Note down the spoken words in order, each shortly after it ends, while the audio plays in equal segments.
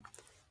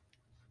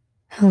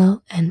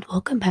Hello, and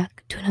welcome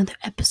back to another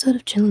episode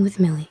of Chilling with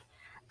Millie.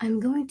 I'm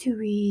going to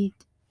read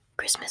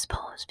Christmas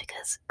poems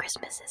because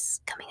Christmas is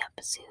coming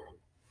up soon.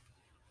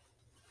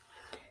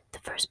 The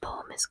first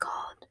poem is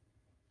called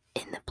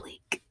In the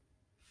Bleak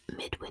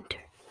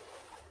Midwinter.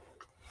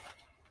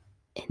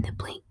 In the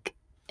bleak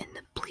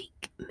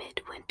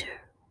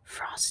midwinter,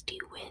 frosty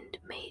wind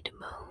made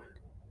moan.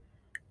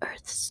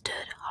 Earth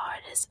stood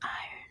hard as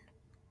iron,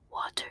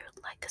 water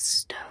like a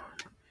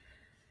stone.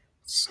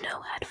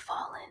 Snow had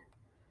fallen,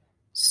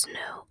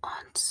 snow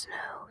on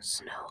snow,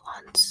 snow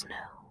on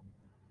snow.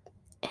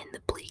 In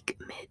the bleak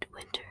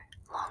midwinter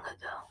long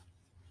ago.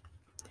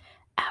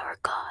 Our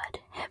God,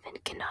 heaven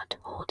cannot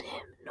hold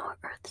him, nor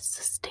earth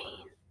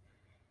sustain.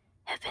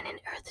 Heaven and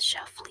earth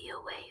shall flee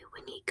away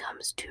when he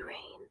comes to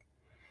reign.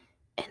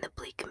 In the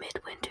bleak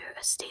midwinter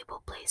a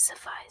stable place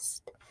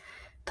sufficed,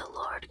 the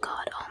Lord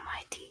God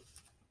Almighty,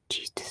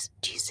 Jesus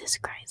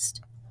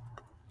Christ.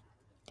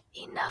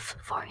 Enough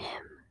for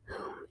him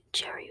whom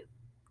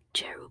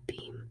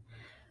cherubim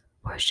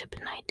worship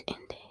night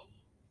and day,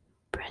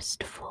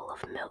 breast full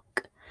of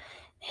milk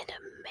and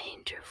a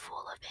manger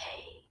full of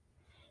hay.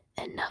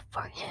 Enough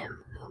for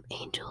him whom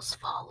angels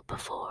fall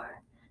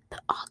before, the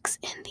ox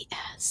and the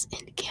ass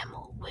and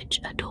camel which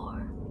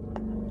adore.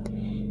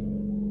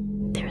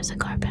 There is a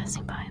car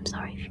passing by, I'm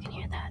sorry if you can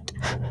hear that.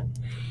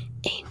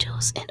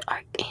 Angels and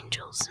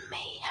archangels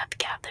may have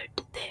gathered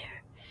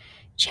there,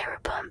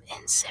 cherubim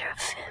and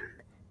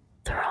seraphim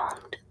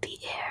thronged the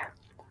air.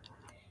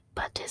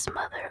 But his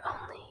mother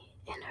only,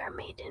 in her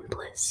maiden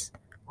bliss,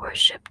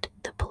 worshipped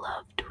the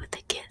beloved with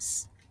a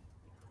kiss.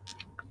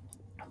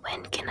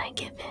 When can I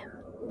give him,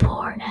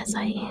 poor as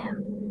I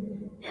am?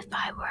 If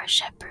I were a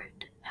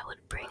shepherd, I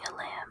would bring a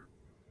lamb.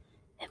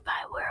 If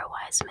I were a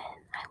wise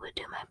man, I would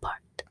do my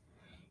part.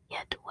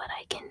 Yet what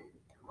I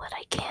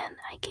can,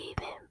 I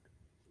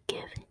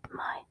give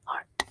my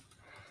heart.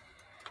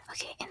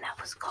 Okay, and that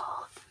was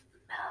called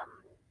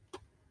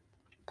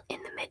In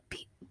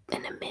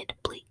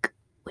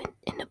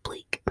the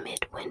Bleak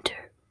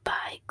Midwinter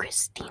by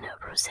Christina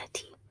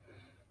Rossetti.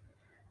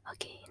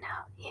 Okay,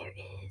 now here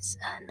is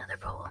another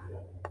poem.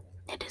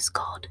 It is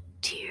called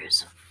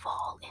Tears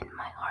Fall in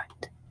My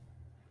Heart.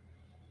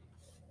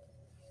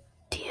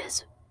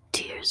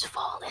 Tears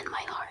fall in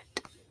my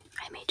heart.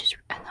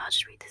 I'll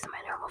just read this in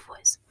my normal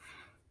voice.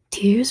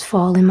 Tears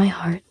fall in my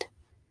heart.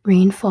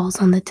 Rain falls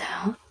on the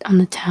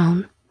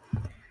town.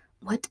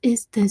 What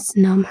is this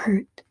numb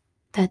hurt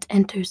that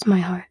enters my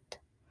heart?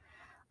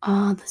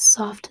 Ah, the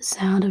soft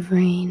sound of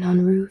rain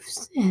on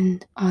roofs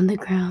and on the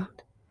ground.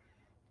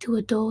 To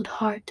a dulled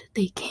heart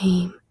they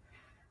came.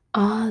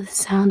 Ah, the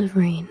sound of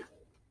rain.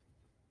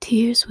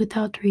 Tears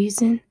without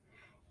reason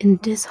in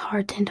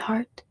disheartened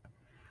heart.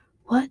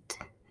 What?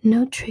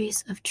 No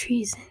trace of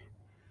treason.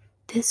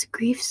 This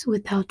grief's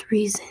without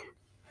reason.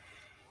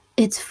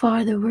 It's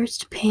far the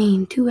worst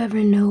pain to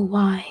ever know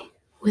why,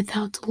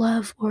 without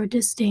love or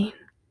disdain.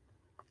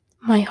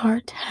 My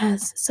heart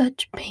has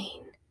such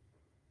pain.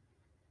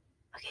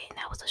 Okay,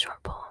 that was a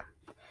short poem.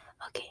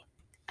 Okay,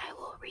 I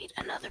will read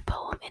another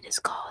poem. It is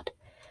called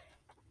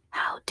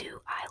How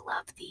Do I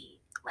Love Thee?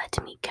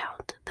 Let Me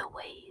Count the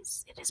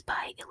Ways. It is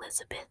by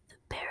Elizabeth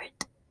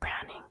Barrett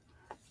Browning.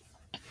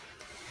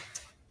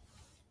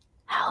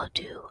 How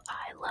do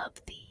I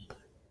love thee?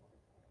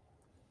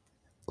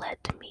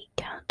 Let me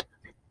count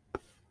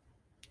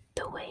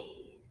the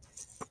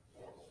ways.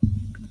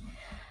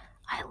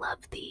 I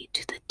love thee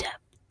to the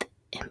depth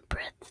and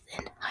breadth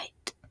and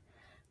height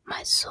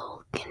my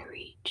soul can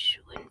reach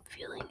when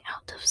feeling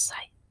out of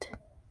sight.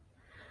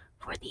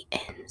 For the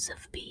ends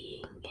of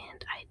being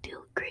and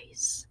ideal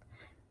grace,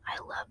 I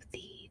love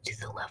thee to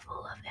the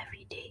level of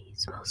every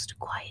day's most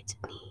quiet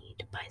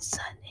need by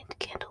sun and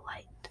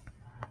candlelight.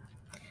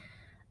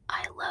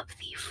 I love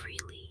thee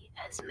freely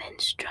as men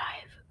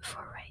strive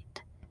for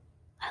right.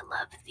 I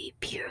love thee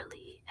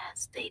purely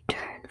as they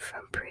turn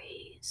from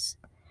praise.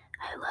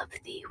 I love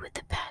thee with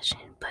a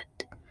passion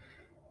but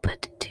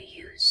put to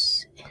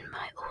use in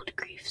my old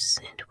griefs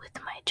and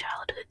with my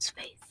childhood's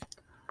faith.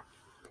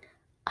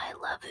 I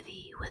love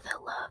thee with a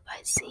love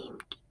I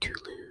seemed to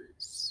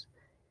lose,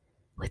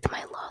 with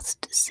my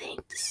lost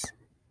saints.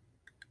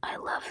 I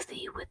love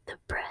thee with the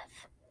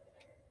breath,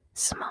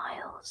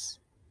 smiles,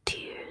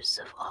 tears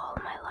of all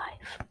my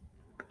life.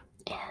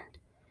 And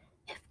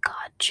if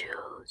God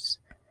chose,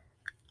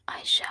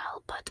 I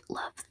shall but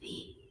love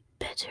thee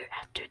better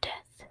after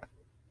death.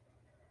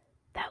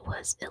 That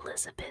was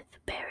Elizabeth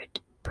Barrett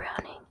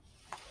Browning.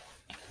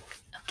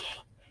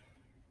 Okay,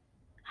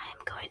 I'm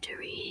going to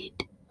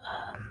read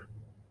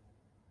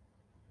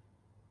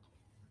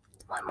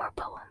one more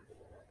poem.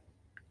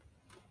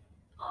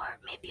 Or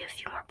maybe a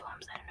few more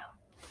poems, I don't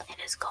know. It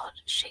is called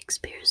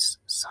Shakespeare's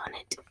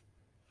Sonnet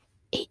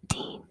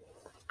 18.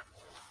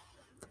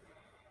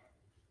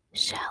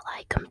 Shall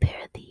I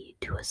compare thee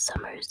to a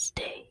summer's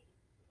day?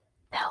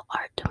 Thou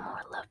art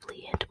more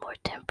lovely and more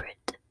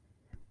temperate.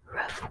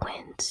 Rough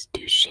winds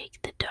do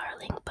shake the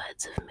darling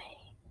buds of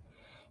May,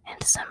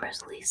 and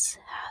summer's lease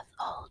hath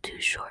all too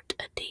short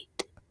a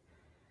date.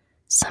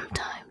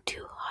 Sometime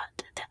too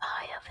hot the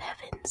eye of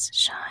heaven winds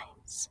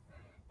shines,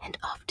 and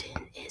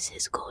often is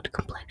his gold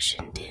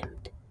complexion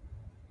dimmed,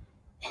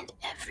 and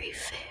every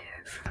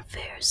fair from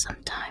fair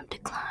sometime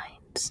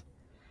declines,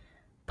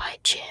 by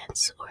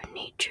chance or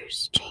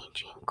nature's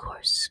changing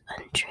course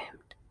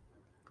untrimmed.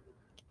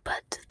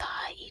 But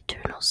thy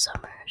eternal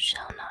summer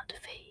shall not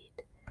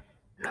fade,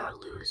 nor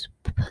lose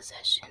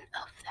possession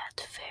of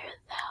that fair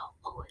thou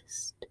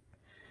owest,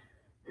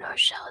 nor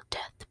shall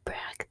death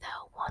brag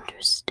thou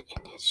wanderest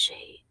in his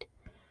shade,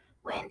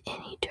 when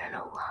in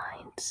eternal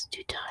lines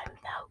to time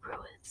thou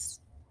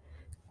growest.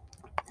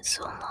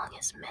 So long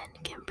as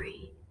men can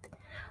breathe,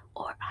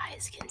 or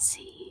eyes can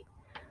see,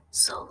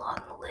 so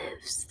long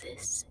lives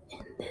this,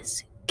 and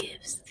this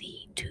gives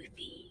thee to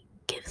thee,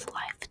 gives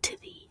life to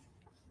thee.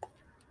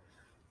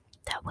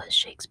 That was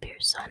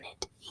Shakespeare's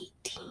Sonnet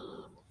 18.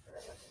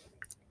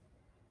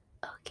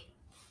 Okay.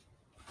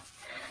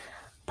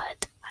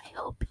 But I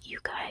hope you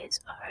guys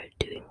are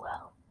doing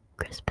well.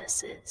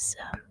 Christmas is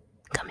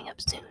coming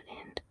up soon,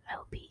 and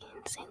I'll be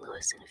in St.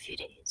 Louis in a few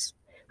days,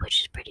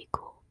 which is pretty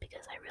cool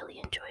because I really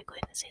enjoy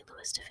going to St.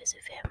 Louis to visit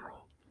family.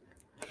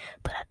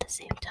 But at the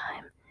same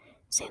time,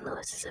 St.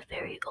 Louis is a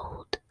very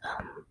old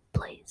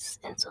place,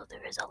 and so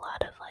there is a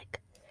lot of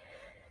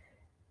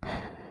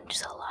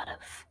just a lot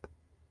of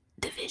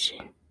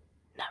division.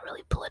 Not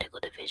really political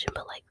division,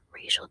 but like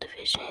racial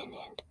division,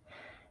 and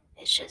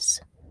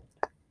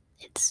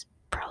it's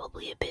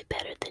probably a bit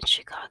better than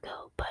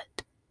Chicago,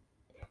 but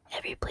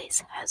every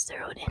place has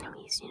their own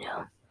enemies, you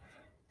know?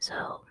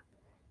 So,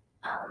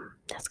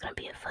 that's gonna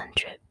be a fun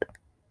trip.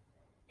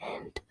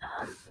 And,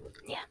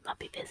 yeah, I'll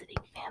be visiting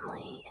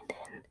family, and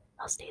then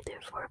I'll stay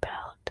there for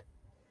about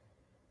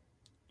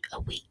a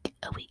week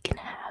and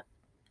a half.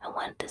 I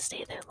wanted to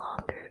stay there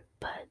longer,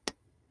 but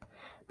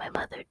my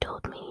mother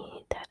told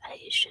me that I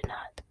should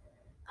not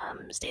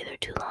stay there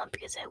too long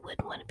because I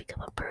wouldn't want to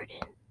become a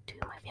burden to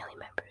my family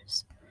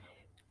members.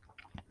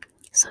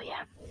 So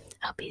yeah,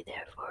 I'll be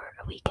there for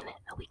a week and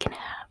a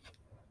half,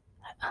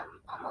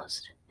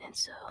 almost, and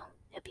so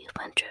it'll be a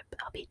fun trip.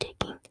 I'll be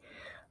taking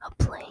a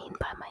plane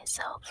by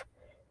myself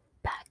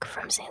back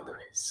from St.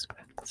 Louis.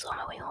 So on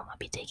my way home, I'll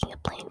be taking a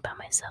plane by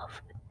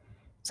myself.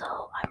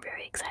 So I'm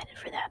very excited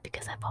for that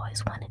because I've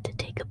always wanted to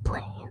take a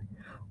plane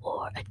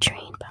or a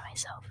train by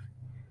myself.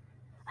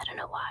 I don't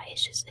know why. It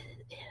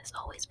has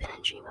always been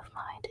a dream of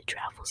mine to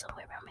travel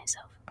somewhere by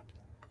myself.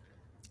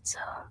 So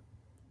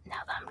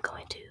now that I'm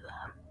going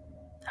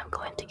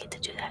to get to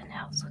do that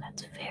now. So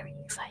that's very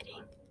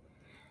exciting.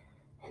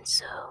 And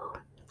so,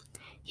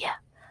 yeah,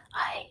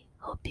 I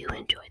hope you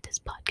enjoyed this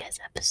podcast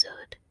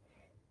episode.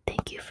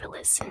 Thank you for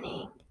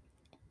listening.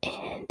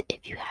 And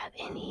if you have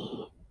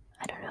any,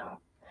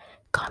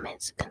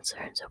 comments,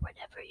 concerns, or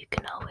whatever, you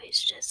can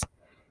always just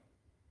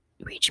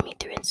reach me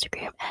through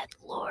Instagram at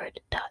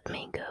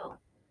lord.mango.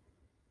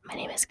 My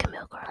name is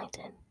Camille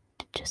Garlington,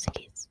 just in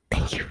case.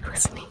 Thank you for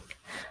listening.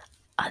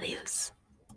 Adios.